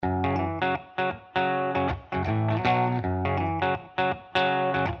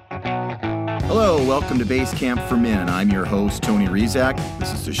Hello, welcome to Basecamp for Men. I'm your host, Tony Rezac.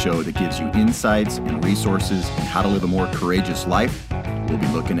 This is the show that gives you insights and resources on how to live a more courageous life. We'll be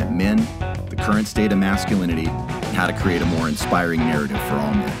looking at men, the current state of masculinity, and how to create a more inspiring narrative for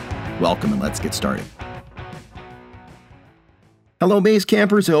all men. Welcome, and let's get started. Hello,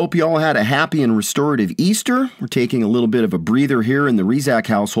 Basecampers. I hope you all had a happy and restorative Easter. We're taking a little bit of a breather here in the Rezac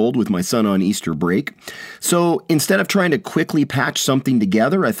household with my son on Easter break. So instead of trying to quickly patch something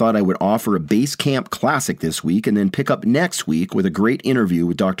together, I thought I would offer a Basecamp Classic this week and then pick up next week with a great interview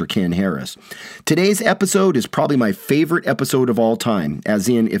with Dr. Ken Harris. Today's episode is probably my favorite episode of all time, as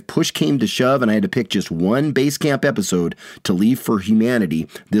in if push came to shove and I had to pick just one Basecamp episode to leave for humanity,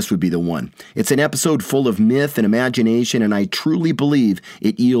 this would be the one. It's an episode full of myth and imagination, and I truly believe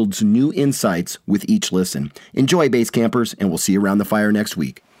it yields new insights with each listen. Enjoy, Basecampers, and we'll see you around the fire next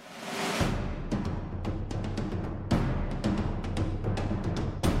week.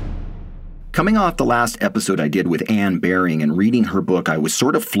 Coming off the last episode I did with Anne Baring and reading her book, I was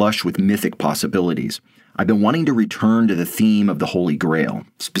sort of flush with mythic possibilities. I've been wanting to return to the theme of the Holy Grail.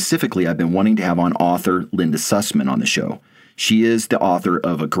 Specifically, I've been wanting to have on author Linda Sussman on the show. She is the author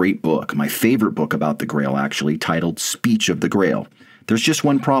of a great book, my favorite book about the Grail actually, titled Speech of the Grail. There's just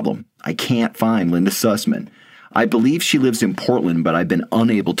one problem. I can't find Linda Sussman. I believe she lives in Portland, but I've been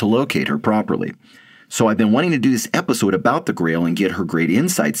unable to locate her properly. So I've been wanting to do this episode about the Grail and get her great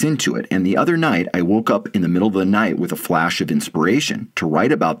insights into it. And the other night, I woke up in the middle of the night with a flash of inspiration to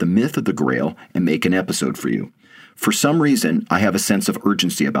write about the myth of the Grail and make an episode for you. For some reason, I have a sense of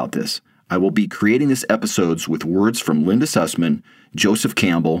urgency about this. I will be creating these episodes with words from Linda Sussman, Joseph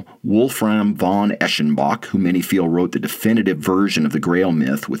Campbell, Wolfram von Eschenbach, who many feel wrote the definitive version of the Grail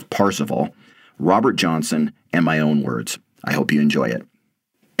myth with Parsifal, Robert Johnson, and my own words. I hope you enjoy it.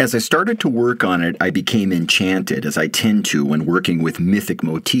 As I started to work on it, I became enchanted, as I tend to when working with mythic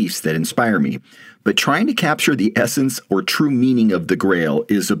motifs that inspire me. But trying to capture the essence or true meaning of the Grail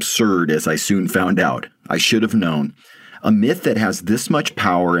is absurd, as I soon found out. I should have known. A myth that has this much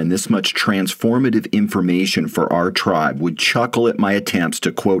power and this much transformative information for our tribe would chuckle at my attempts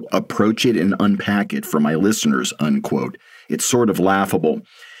to, quote, approach it and unpack it for my listeners, unquote. It's sort of laughable.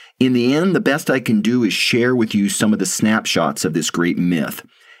 In the end, the best I can do is share with you some of the snapshots of this great myth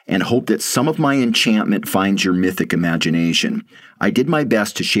and hope that some of my enchantment finds your mythic imagination. I did my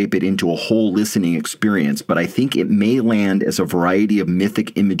best to shape it into a whole listening experience, but I think it may land as a variety of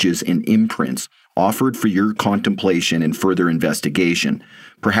mythic images and imprints offered for your contemplation and further investigation.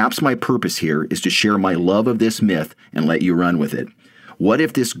 Perhaps my purpose here is to share my love of this myth and let you run with it. What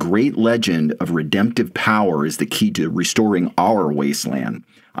if this great legend of redemptive power is the key to restoring our wasteland?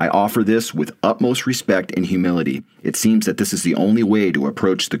 I offer this with utmost respect and humility. It seems that this is the only way to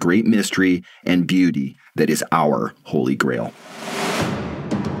approach the great mystery and beauty that is our Holy Grail.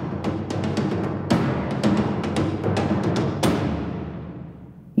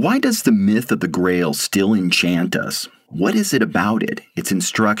 Why does the myth of the Grail still enchant us? What is it about it? Its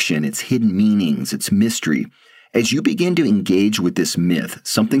instruction, its hidden meanings, its mystery. As you begin to engage with this myth,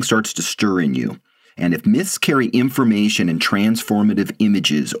 something starts to stir in you. And if myths carry information and transformative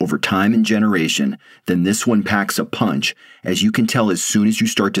images over time and generation, then this one packs a punch, as you can tell as soon as you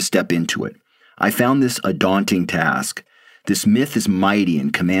start to step into it. I found this a daunting task. This myth is mighty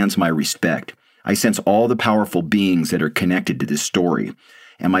and commands my respect. I sense all the powerful beings that are connected to this story.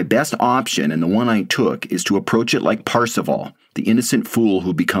 And my best option, and the one I took, is to approach it like Parsifal, the innocent fool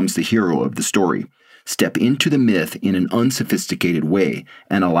who becomes the hero of the story. Step into the myth in an unsophisticated way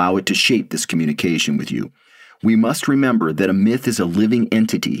and allow it to shape this communication with you. We must remember that a myth is a living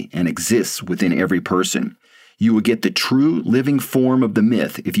entity and exists within every person. You will get the true living form of the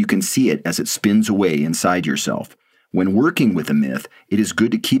myth if you can see it as it spins away inside yourself. When working with a myth, it is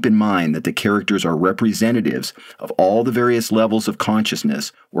good to keep in mind that the characters are representatives of all the various levels of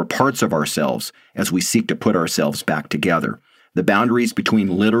consciousness or parts of ourselves as we seek to put ourselves back together. The boundaries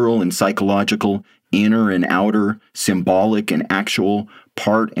between literal and psychological, inner and outer, symbolic and actual,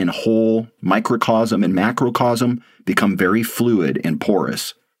 part and whole, microcosm and macrocosm become very fluid and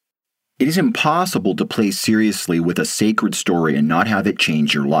porous. It is impossible to play seriously with a sacred story and not have it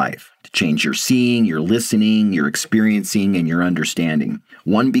change your life, to change your seeing, your listening, your experiencing, and your understanding.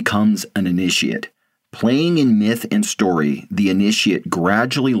 One becomes an initiate. Playing in myth and story, the initiate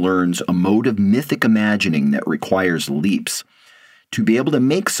gradually learns a mode of mythic imagining that requires leaps. To be able to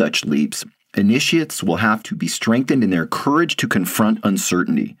make such leaps, initiates will have to be strengthened in their courage to confront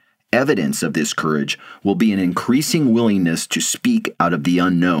uncertainty. Evidence of this courage will be an increasing willingness to speak out of the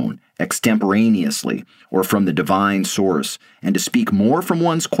unknown, extemporaneously, or from the divine source, and to speak more from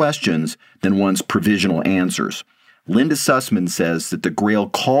one's questions than one's provisional answers. Linda Sussman says that the Grail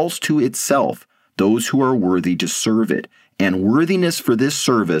calls to itself those who are worthy to serve it, and worthiness for this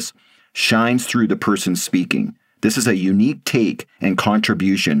service shines through the person speaking. This is a unique take and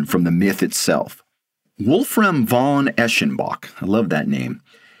contribution from the myth itself. Wolfram von Eschenbach, I love that name,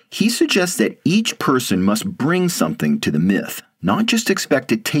 he suggests that each person must bring something to the myth, not just expect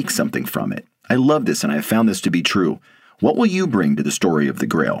to take something from it. I love this, and I have found this to be true. What will you bring to the story of the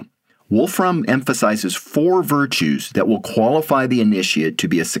Grail? Wolfram emphasizes 4 virtues that will qualify the initiate to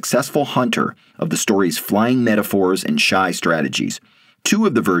be a successful hunter of the story's flying metaphors and shy strategies. 2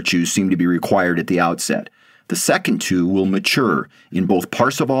 of the virtues seem to be required at the outset. The second 2 will mature in both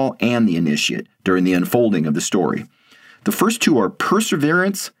Parzival and the initiate during the unfolding of the story. The first 2 are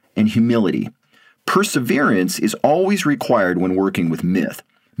perseverance and humility. Perseverance is always required when working with myth.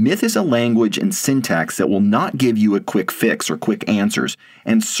 Myth is a language and syntax that will not give you a quick fix or quick answers,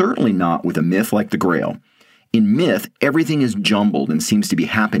 and certainly not with a myth like the Grail. In myth, everything is jumbled and seems to be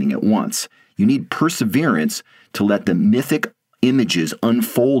happening at once. You need perseverance to let the mythic images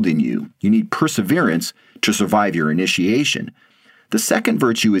unfold in you. You need perseverance to survive your initiation. The second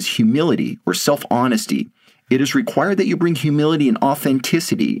virtue is humility or self-honesty. It is required that you bring humility and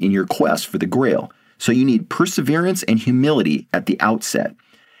authenticity in your quest for the Grail, so you need perseverance and humility at the outset.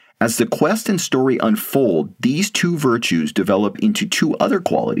 As the quest and story unfold, these 2 virtues develop into 2 other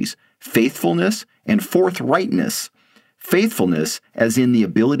qualities, faithfulness and forthrightness. Faithfulness as in the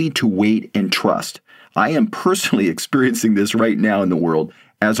ability to wait and trust. I am personally experiencing this right now in the world,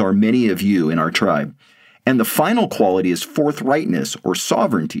 as are many of you in our tribe. And the final quality is forthrightness or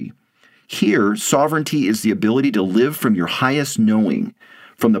sovereignty. Here, sovereignty is the ability to live from your highest knowing,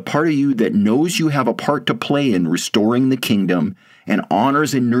 from the part of you that knows you have a part to play in restoring the kingdom and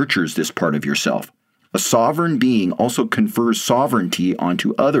honors and nurtures this part of yourself. A sovereign being also confers sovereignty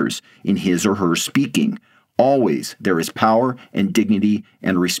onto others in his or her speaking. Always there is power and dignity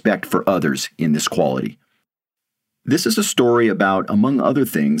and respect for others in this quality. This is a story about, among other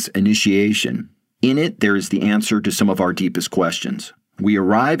things, initiation. In it, there is the answer to some of our deepest questions. We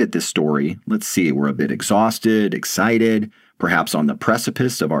arrive at this story, let's see, we're a bit exhausted, excited, perhaps on the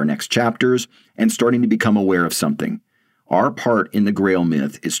precipice of our next chapters, and starting to become aware of something. Our part in the Grail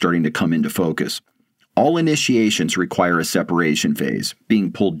myth is starting to come into focus. All initiations require a separation phase,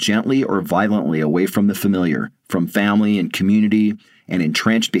 being pulled gently or violently away from the familiar, from family and community, and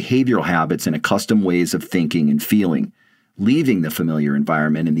entrenched behavioral habits and accustomed ways of thinking and feeling. Leaving the familiar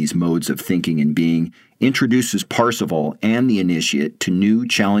environment and these modes of thinking and being introduces Parzival and the initiate to new,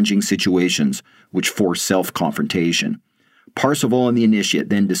 challenging situations which force self-confrontation. Parzival and the initiate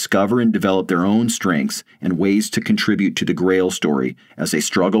then discover and develop their own strengths and ways to contribute to the Grail story as they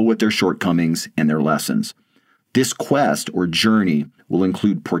struggle with their shortcomings and their lessons. This quest or journey will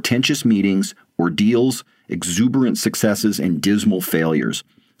include portentous meetings, ordeals, exuberant successes, and dismal failures.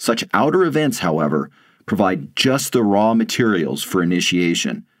 Such outer events, however, provide just the raw materials for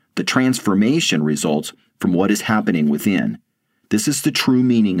initiation. The transformation results from what is happening within. This is the true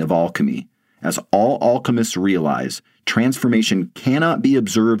meaning of alchemy. As all alchemists realize, transformation cannot be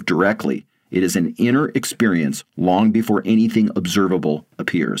observed directly. It is an inner experience long before anything observable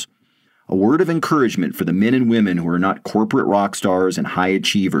appears. A word of encouragement for the men and women who are not corporate rock stars and high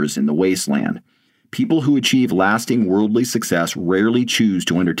achievers in the wasteland. People who achieve lasting worldly success rarely choose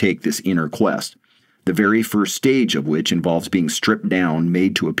to undertake this inner quest, the very first stage of which involves being stripped down,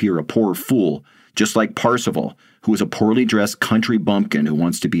 made to appear a poor fool, just like Parzival, who is a poorly dressed country bumpkin who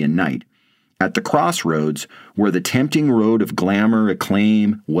wants to be a knight. At the crossroads, where the tempting road of glamour,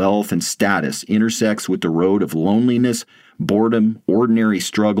 acclaim, wealth, and status intersects with the road of loneliness, boredom, ordinary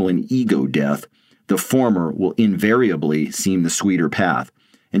struggle, and ego death, the former will invariably seem the sweeter path.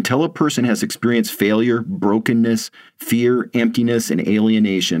 Until a person has experienced failure, brokenness, fear, emptiness, and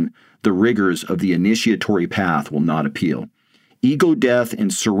alienation, the rigors of the initiatory path will not appeal. Ego death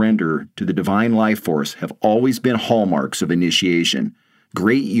and surrender to the divine life force have always been hallmarks of initiation.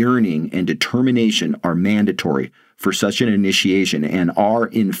 Great yearning and determination are mandatory for such an initiation and are,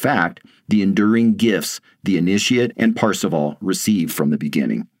 in fact, the enduring gifts the initiate and Parzival receive from the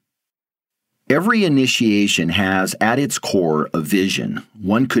beginning. Every initiation has at its core a vision.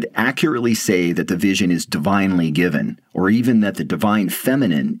 One could accurately say that the vision is divinely given, or even that the divine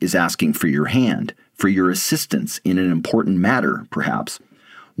feminine is asking for your hand, for your assistance in an important matter, perhaps.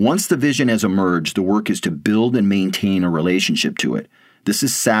 Once the vision has emerged, the work is to build and maintain a relationship to it. This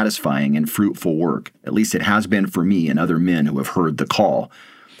is satisfying and fruitful work. At least it has been for me and other men who have heard the call.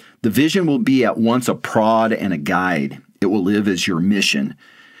 The vision will be at once a prod and a guide. It will live as your mission.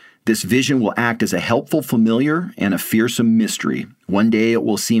 This vision will act as a helpful familiar and a fearsome mystery. One day it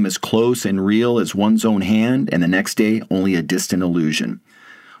will seem as close and real as one's own hand, and the next day only a distant illusion.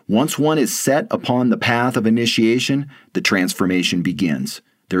 Once one is set upon the path of initiation, the transformation begins.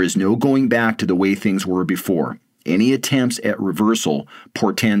 There is no going back to the way things were before. Any attempts at reversal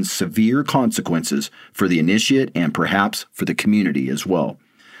portend severe consequences for the initiate and perhaps for the community as well.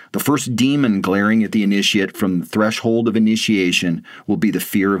 The first demon glaring at the initiate from the threshold of initiation will be the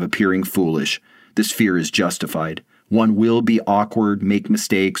fear of appearing foolish. This fear is justified. One will be awkward, make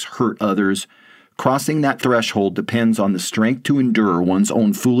mistakes, hurt others. Crossing that threshold depends on the strength to endure one's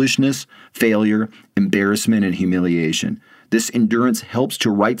own foolishness, failure, embarrassment, and humiliation. This endurance helps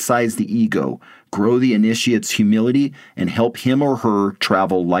to right-size the ego, grow the initiate's humility, and help him or her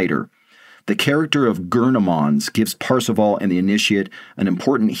travel lighter. The character of Gurnemons gives Parsifal and the initiate an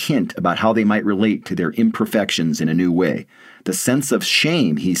important hint about how they might relate to their imperfections in a new way. The sense of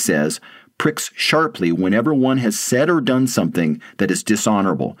shame, he says, pricks sharply whenever one has said or done something that is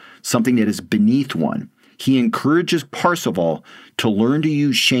dishonorable, something that is beneath one. He encourages Parsifal to learn to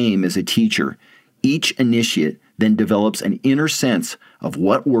use shame as a teacher. Each initiate then develops an inner sense of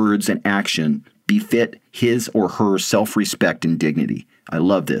what words and action befit his or her self-respect and dignity. I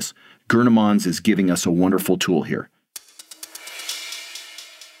love this. Gurnemons is giving us a wonderful tool here.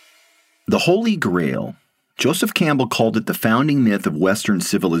 The Holy Grail. Joseph Campbell called it the founding myth of Western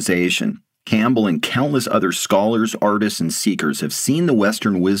civilization. Campbell and countless other scholars, artists, and seekers have seen the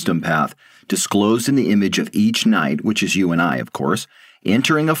Western wisdom path disclosed in the image of each knight, which is you and I, of course,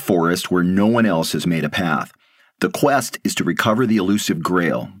 entering a forest where no one else has made a path. The quest is to recover the elusive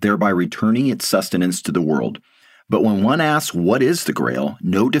Grail, thereby returning its sustenance to the world. But when one asks what is the Grail,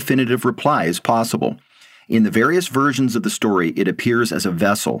 no definitive reply is possible. In the various versions of the story, it appears as a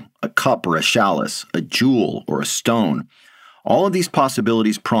vessel, a cup or a chalice, a jewel or a stone. All of these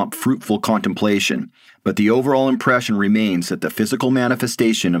possibilities prompt fruitful contemplation, but the overall impression remains that the physical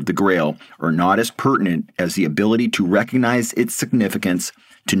manifestation of the Grail are not as pertinent as the ability to recognize its significance,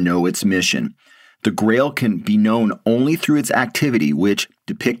 to know its mission. The Grail can be known only through its activity, which,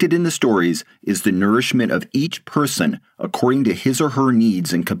 depicted in the stories, is the nourishment of each person according to his or her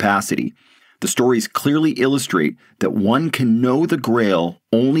needs and capacity. The stories clearly illustrate that one can know the Grail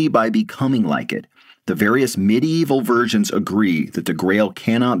only by becoming like it. The various medieval versions agree that the Grail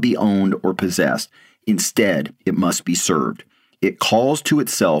cannot be owned or possessed. Instead, it must be served. It calls to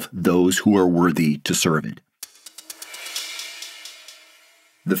itself those who are worthy to serve it.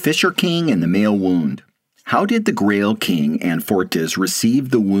 The Fisher King and the Male Wound. How did the Grail King Anfortas receive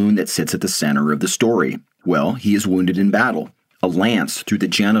the wound that sits at the center of the story? Well, he is wounded in battle. A lance through the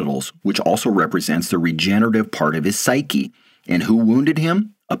genitals, which also represents the regenerative part of his psyche. And who wounded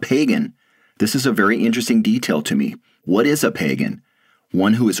him? A pagan. This is a very interesting detail to me. What is a pagan?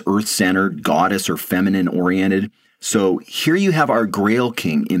 One who is earth-centered, goddess or feminine-oriented. So here you have our Grail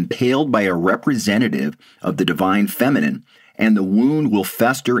King impaled by a representative of the divine feminine, and the wound will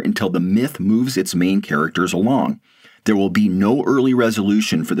fester until the myth moves its main characters along. There will be no early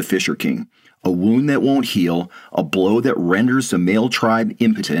resolution for the Fisher King. A wound that won't heal, a blow that renders the male tribe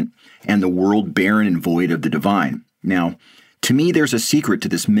impotent, and the world barren and void of the divine. Now, to me, there's a secret to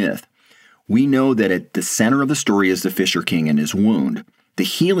this myth. We know that at the center of the story is the Fisher King and his wound. The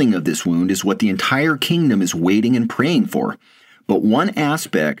healing of this wound is what the entire kingdom is waiting and praying for. But one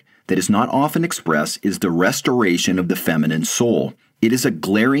aspect that is not often expressed is the restoration of the feminine soul. It is a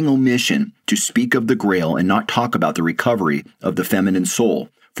glaring omission to speak of the Grail and not talk about the recovery of the feminine soul.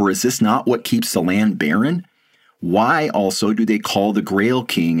 For is this not what keeps the land barren? Why also do they call the Grail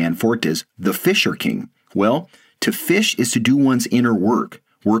King Anfortas the Fisher King? Well, to fish is to do one's inner work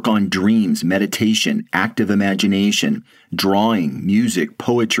on dreams, meditation, active imagination, drawing, music,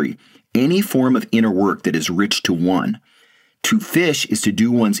 poetry, any form of inner work that is rich to one. To fish is to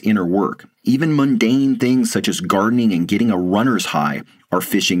do one's inner work. Even mundane things such as gardening and getting a runner's high are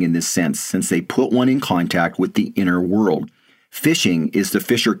fishing in this sense, since they put one in contact with the inner world. Fishing is the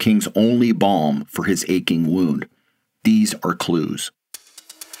Fisher King's only balm for his aching wound. These are clues.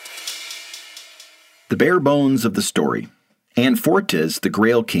 The bare bones of the story. Anfortas, the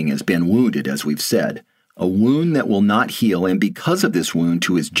Grail King, has been wounded, as we've said. A wound that will not heal, and because of this wound,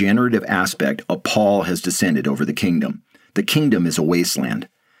 to his generative aspect, a pall has descended over the kingdom. The kingdom is a wasteland.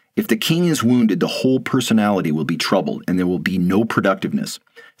 If the king is wounded, the whole personality will be troubled, and there will be no productiveness.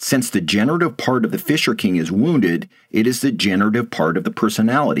 Since the generative part of the Fisher King is wounded, it is the generative part of the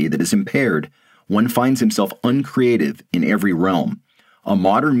personality that is impaired. One finds himself uncreative in every realm. A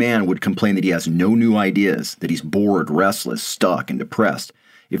modern man would complain that he has no new ideas, that he's bored, restless, stuck, and depressed.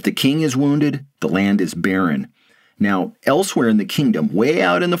 If the king is wounded, the land is barren. Now, elsewhere in the kingdom, way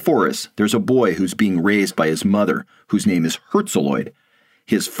out in the forest, there's a boy who's being raised by his mother, whose name is Herzaloid.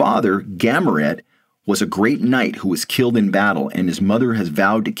 His father, Gameret, was a great knight who was killed in battle, and his mother has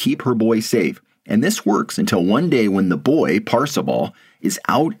vowed to keep her boy safe. And this works until one day when the boy, Parzival, is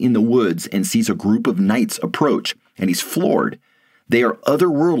out in the woods and sees a group of knights approach, and he's floored. They are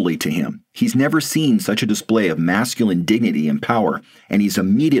otherworldly to him. He's never seen such a display of masculine dignity and power, and he's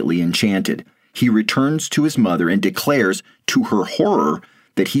immediately enchanted. He returns to his mother and declares, to her horror,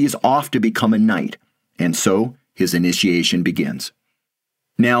 that he is off to become a knight. And so his initiation begins.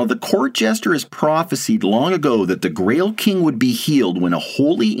 Now, the court jester has prophesied long ago that the Grail King would be healed when a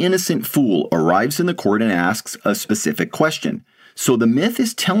wholly innocent fool arrives in the court and asks a specific question. So the myth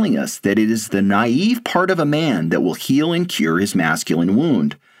is telling us that it is the naive part of a man that will heal and cure his masculine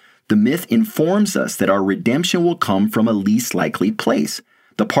wound. The myth informs us that our redemption will come from a least likely place,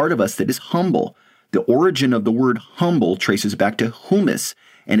 the part of us that is humble. The origin of the word humble traces back to humus,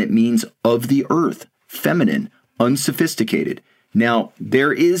 and it means of the earth, feminine, unsophisticated. Now,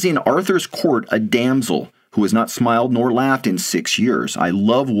 there is in Arthur's court a damsel who has not smiled nor laughed in 6 years. I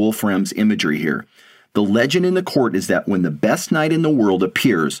love Wolfram's imagery here. The legend in the court is that when the best knight in the world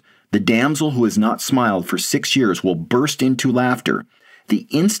appears, the damsel who has not smiled for 6 years will burst into laughter. The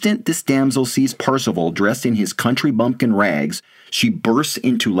instant this damsel sees Parzival dressed in his country bumpkin rags, she bursts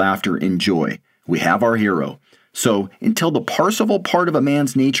into laughter and joy. We have our hero. So, until the Parzival part of a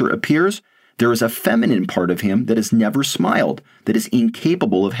man's nature appears, there is a feminine part of him that has never smiled, that is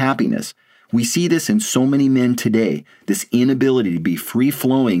incapable of happiness. We see this in so many men today, this inability to be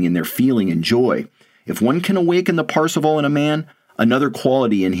free-flowing in their feeling and joy. If one can awaken the Parzival in a man, another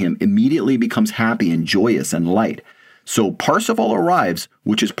quality in him immediately becomes happy and joyous and light. So Parzival arrives,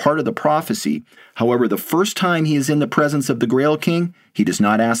 which is part of the prophecy. However, the first time he is in the presence of the Grail King, he does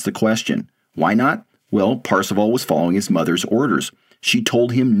not ask the question. Why not? Well, Parzival was following his mother's orders. She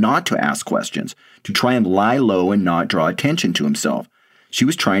told him not to ask questions, to try and lie low and not draw attention to himself. She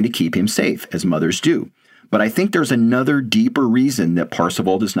was trying to keep him safe, as mothers do. But I think there's another deeper reason that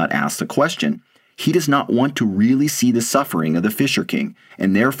Parzival does not ask the question. He does not want to really see the suffering of the Fisher King,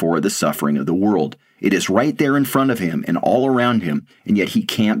 and therefore the suffering of the world. It is right there in front of him and all around him, and yet he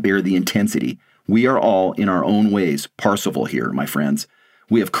can't bear the intensity. We are all, in our own ways, Parzival here, my friends.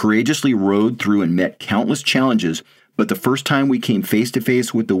 We have courageously rode through and met countless challenges, but the first time we came face to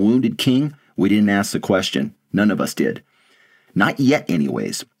face with the wounded king, we didn't ask the question. None of us did. Not yet,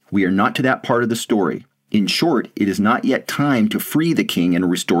 anyways. We are not to that part of the story. In short, it is not yet time to free the king and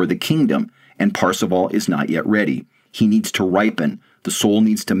restore the kingdom, and Parzival is not yet ready. He needs to ripen. The soul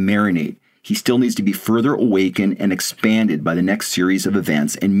needs to marinate. He still needs to be further awakened and expanded by the next series of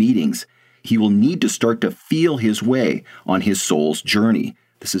events and meetings. He will need to start to feel his way on his soul's journey.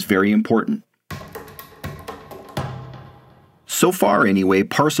 This is very important. So far, anyway,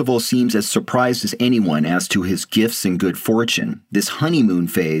 Parzival seems as surprised as anyone as to his gifts and good fortune. This honeymoon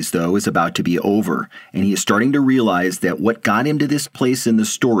phase, though, is about to be over, and he is starting to realize that what got him to this place in the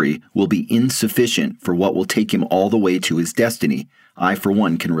story will be insufficient for what will take him all the way to his destiny. I, for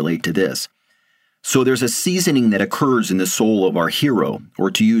one, can relate to this. So there's a seasoning that occurs in the soul of our hero, or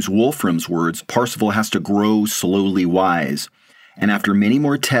to use Wolfram's words, Parzival has to grow slowly wise. And after many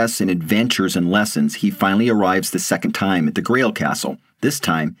more tests and adventures and lessons, he finally arrives the second time at the Grail Castle. This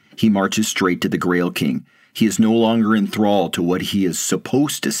time, he marches straight to the Grail King. He is no longer enthralled to what he is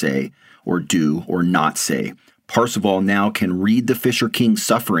supposed to say, or do, or not say. Parzival now can read the Fisher King's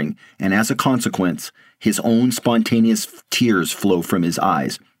suffering, and as a consequence, his own spontaneous tears flow from his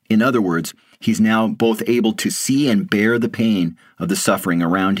eyes. In other words, he's now both able to see and bear the pain of the suffering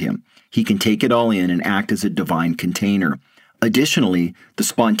around him. He can take it all in and act as a divine container. Additionally, the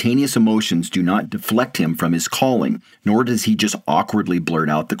spontaneous emotions do not deflect him from his calling, nor does he just awkwardly blurt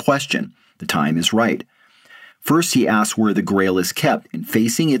out the question. The time is right. First, he asks where the Grail is kept, and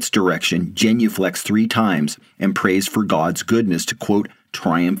facing its direction, genuflects 3 times and prays for God's goodness to, quote,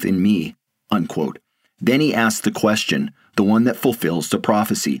 triumph in me, unquote. Then he asks the question, the one that fulfills the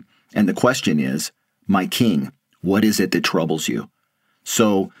prophecy. And the question is, my king, what is it that troubles you?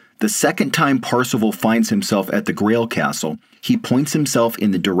 So, the second time Parzival finds himself at the Grail Castle, he points himself in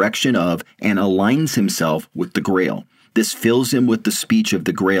the direction of and aligns himself with the Grail. This fills him with the speech of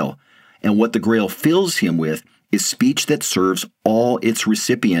the Grail. And what the Grail fills him with is speech that serves all its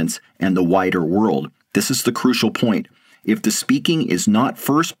recipients and the wider world. This is the crucial point. If the speaking is not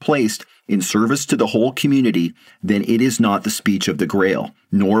first placed in service to the whole community, then it is not the speech of the Grail,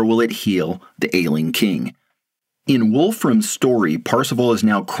 nor will it heal the ailing king. In Wolfram's story, Parzival is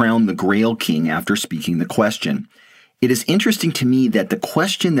now crowned the Grail King after speaking the question. It is interesting to me that the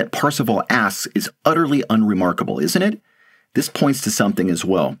question that Parsifal asks is utterly unremarkable, isn't it? This points to something as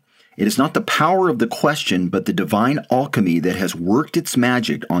well. It is not the power of the question, but the divine alchemy that has worked its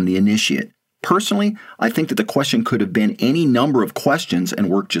magic on the initiate. Personally, I think that the question could have been any number of questions and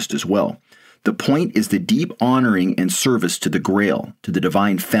worked just as well. The point is the deep honoring and service to the Grail, to the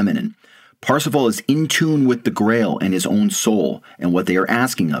divine feminine. Parsifal is in tune with the Grail and his own soul and what they are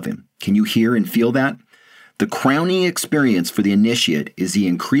asking of him. Can you hear and feel that? The crowning experience for the initiate is the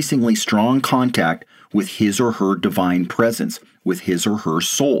increasingly strong contact with his or her divine presence, with his or her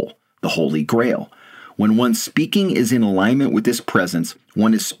soul, the Holy Grail. When one's speaking is in alignment with this presence,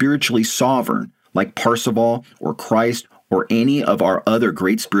 one is spiritually sovereign, like Parsifal or Christ or any of our other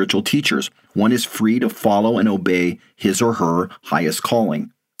great spiritual teachers. One is free to follow and obey his or her highest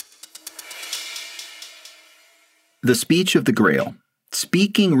calling. The speech of the Grail.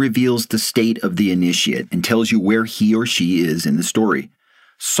 Speaking reveals the state of the initiate and tells you where he or she is in the story.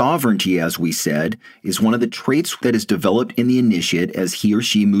 Sovereignty, as we said, is one of the traits that is developed in the initiate as he or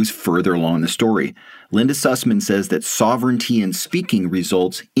she moves further along the story. Linda Sussman says that sovereignty in speaking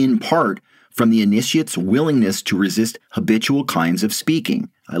results, in part, from the initiate's willingness to resist habitual kinds of speaking.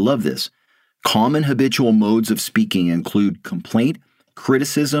 I love this. Common habitual modes of speaking include complaint,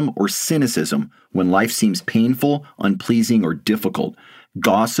 criticism, or cynicism when life seems painful, unpleasing, or difficult.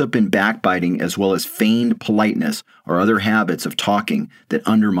 Gossip and backbiting, as well as feigned politeness, are other habits of talking that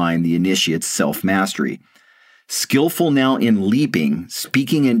undermine the initiate's self-mastery. Skillful now in leaping,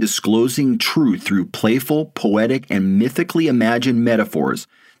 speaking and disclosing truth through playful, poetic, and mythically imagined metaphors,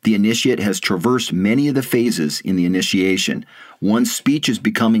 the initiate has traversed many of the phases in the initiation. One's speech is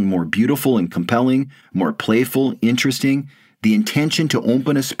becoming more beautiful and compelling, more playful, interesting. The intention to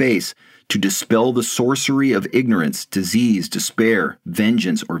open a space to dispel the sorcery of ignorance, disease, despair,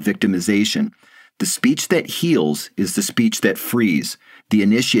 vengeance, or victimization. The speech that heals is the speech that frees. The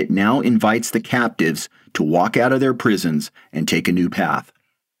initiate now invites the captives to walk out of their prisons and take a new path.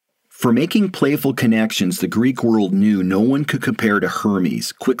 For making playful connections, the Greek world knew no one could compare to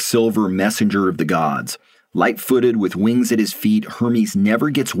Hermes, Quicksilver, messenger of the gods. Light-footed with wings at his feet, Hermes never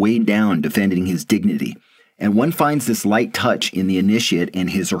gets weighed down defending his dignity. And one finds this light touch in the initiate and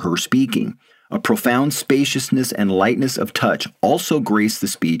his or her speaking. A profound spaciousness and lightness of touch also grace the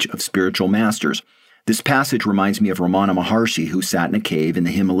speech of spiritual masters. This passage reminds me of Ramana Maharshi, who sat in a cave in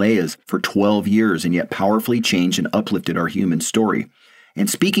the Himalayas for 12 years and yet powerfully changed and uplifted our human story. And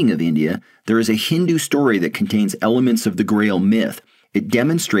speaking of India, there is a Hindu story that contains elements of the Grail myth. It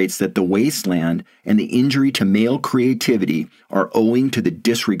demonstrates that the wasteland and the injury to male creativity are owing to the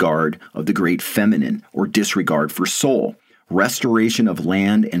disregard of the great feminine, or disregard for soul. Restoration of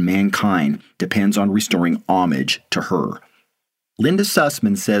land and mankind depends on restoring homage to her. Linda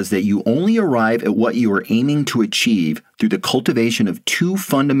Sussman says that you only arrive at what you are aiming to achieve through the cultivation of two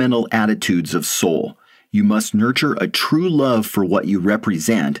fundamental attitudes of soul. You must nurture a true love for what you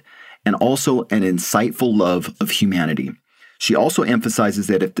represent and also an insightful love of humanity. She also emphasizes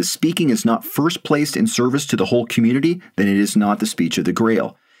that if the speaking is not first placed in service to the whole community, then it is not the speech of the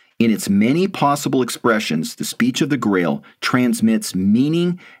Grail. In its many possible expressions, the speech of the Grail transmits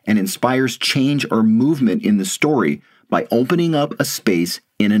meaning and inspires change or movement in the story by opening up a space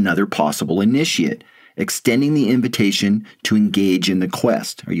in another possible initiate, extending the invitation to engage in the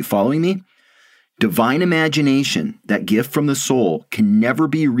quest. Are you following me? Divine imagination, that gift from the soul, can never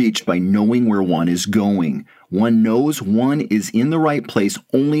be reached by knowing where one is going. One knows one is in the right place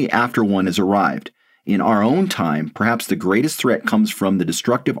only after one has arrived. In our own time, perhaps the greatest threat comes from the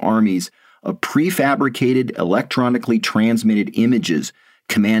destructive armies of prefabricated, electronically transmitted images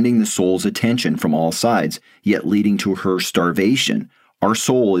commanding the soul's attention from all sides, yet leading to her starvation. Our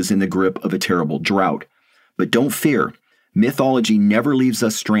soul is in the grip of a terrible drought. But don't fear. Mythology never leaves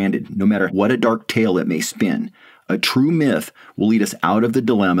us stranded, no matter what a dark tale it may spin. A true myth will lead us out of the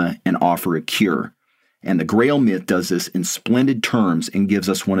dilemma and offer a cure. And the Grail myth does this in splendid terms and gives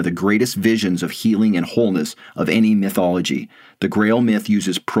us one of the greatest visions of healing and wholeness of any mythology. The Grail myth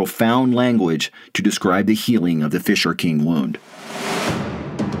uses profound language to describe the healing of the Fisher King wound.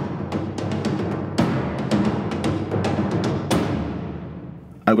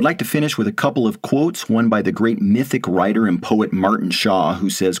 I would like to finish with a couple of quotes, one by the great mythic writer and poet Martin Shaw, who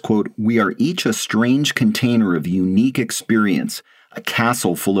says, quote, "We are each a strange container of unique experience, a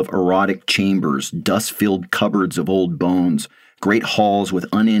castle full of erotic chambers, dust-filled cupboards of old bones, great halls with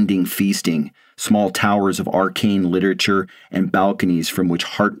unending feasting, small towers of arcane literature, and balconies from which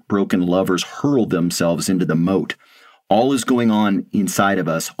heartbroken lovers hurl themselves into the moat. All is going on inside of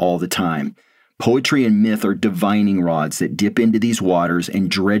us all the time. Poetry and myth are divining rods that dip into these waters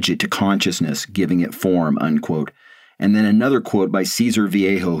and dredge it to consciousness, giving it form," unquote. And then another quote by Cesar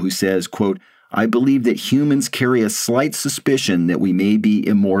Viejo who says, quote, "I believe that humans carry a slight suspicion that we may be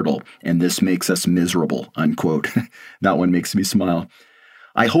immortal, and this makes us miserable," unquote. That one makes me smile.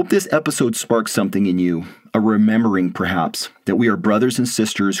 I hope this episode sparks something in you, a remembering perhaps, that we are brothers and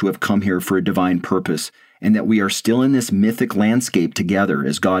sisters who have come here for a divine purpose, and that we are still in this mythic landscape together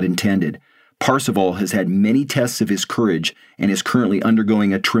as God intended. Parzival has had many tests of his courage and is currently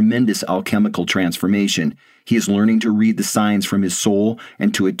undergoing a tremendous alchemical transformation. He is learning to read the signs from his soul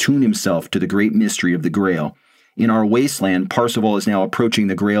and to attune himself to the great mystery of the Grail. In our wasteland, Parzival is now approaching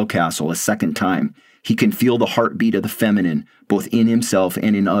the Grail castle a second time. He can feel the heartbeat of the feminine, both in himself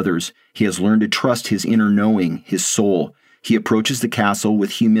and in others. He has learned to trust his inner knowing, his soul. He approaches the castle with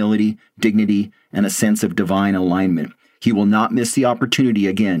humility, dignity, and a sense of divine alignment. He will not miss the opportunity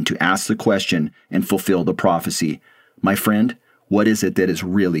again to ask the question and fulfill the prophecy. My friend, what is it that is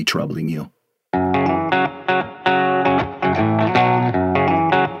really troubling you?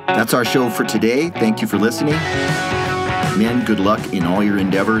 That's our show for today. Thank you for listening. Men, good luck in all your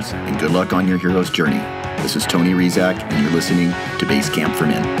endeavors and good luck on your hero's journey. This is Tony Rezac, and you're listening to Basecamp for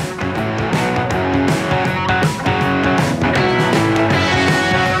Men.